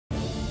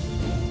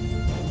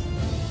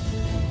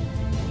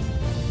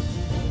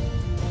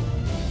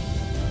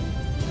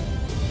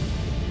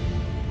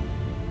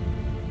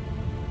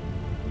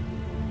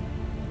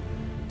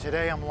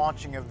Today I'm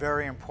launching a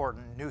very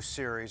important new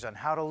series on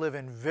how to live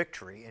in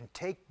victory and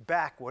take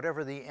back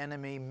whatever the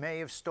enemy may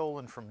have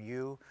stolen from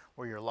you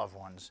or your loved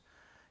ones.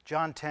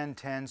 John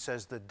 10:10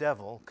 says the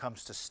devil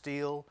comes to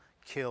steal,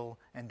 kill,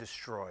 and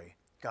destroy.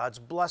 God's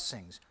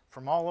blessings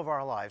from all of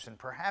our lives, and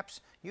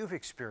perhaps you've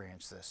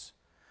experienced this.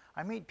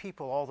 I meet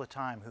people all the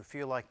time who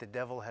feel like the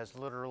devil has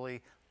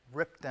literally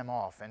ripped them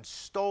off and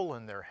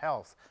stolen their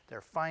health,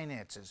 their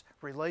finances,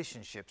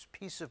 relationships,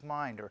 peace of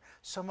mind, or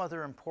some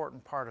other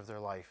important part of their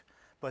life.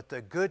 But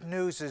the good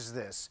news is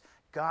this: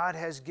 God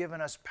has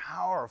given us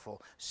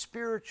powerful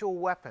spiritual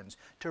weapons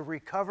to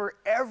recover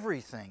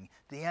everything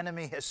the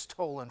enemy has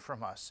stolen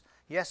from us.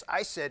 Yes,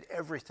 I said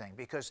everything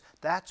because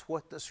that's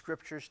what the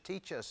Scriptures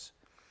teach us.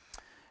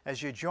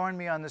 As you join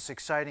me on this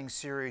exciting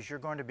series, you're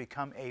going to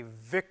become a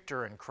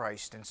victor in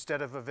Christ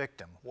instead of a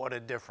victim. What a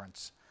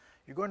difference.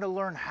 You're going to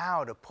learn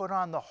how to put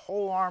on the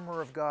whole armor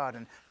of God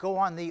and go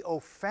on the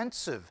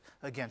offensive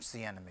against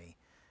the enemy.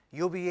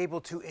 You'll be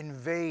able to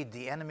invade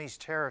the enemy's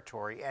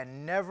territory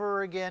and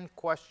never again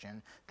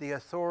question the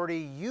authority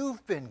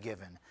you've been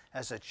given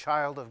as a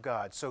child of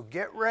God. So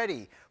get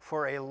ready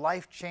for a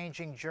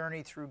life-changing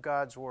journey through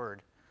God's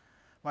Word.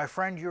 My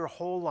friend, your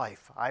whole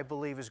life, I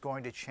believe, is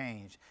going to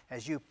change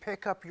as you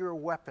pick up your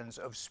weapons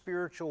of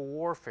spiritual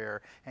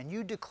warfare and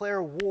you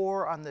declare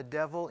war on the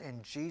devil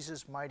in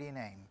Jesus' mighty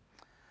name.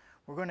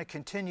 We're going to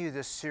continue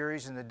this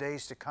series in the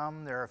days to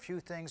come. There are a few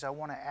things I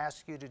want to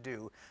ask you to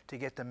do to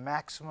get the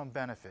maximum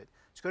benefit.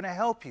 It's going to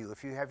help you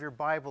if you have your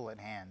Bible at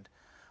hand,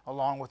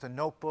 along with a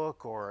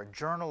notebook or a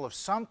journal of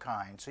some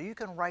kind, so you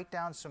can write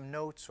down some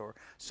notes or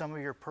some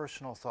of your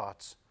personal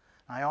thoughts.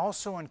 I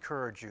also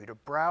encourage you to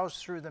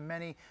browse through the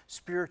many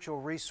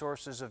spiritual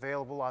resources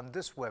available on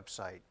this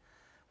website.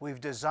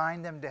 We've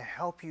designed them to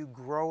help you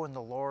grow in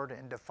the Lord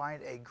and to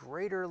find a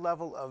greater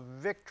level of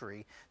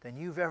victory than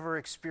you've ever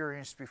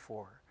experienced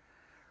before.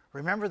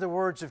 Remember the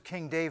words of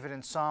King David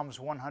in Psalms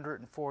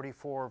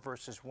 144,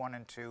 verses 1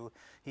 and 2.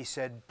 He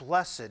said,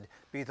 "Blessed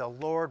be the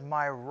Lord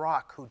my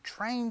rock, who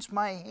trains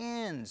my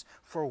hands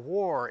for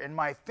war and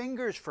my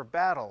fingers for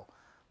battle,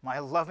 my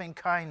loving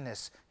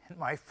kindness and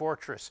my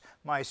fortress,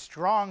 my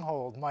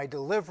stronghold, my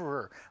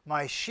deliverer,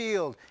 my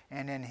shield,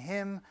 and in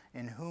him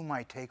in whom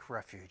I take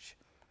refuge."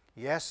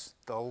 Yes,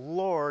 the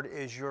Lord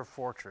is your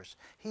fortress.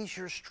 He's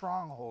your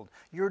stronghold,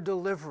 your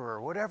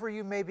deliverer. Whatever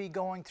you may be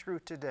going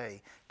through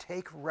today,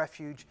 take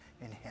refuge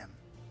in Him.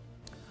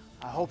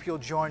 I hope you'll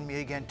join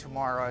me again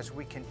tomorrow as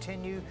we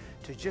continue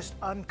to just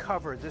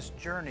uncover this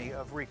journey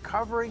of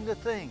recovering the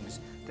things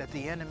that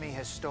the enemy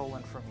has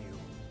stolen from you.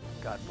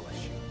 God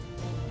bless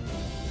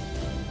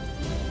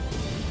you.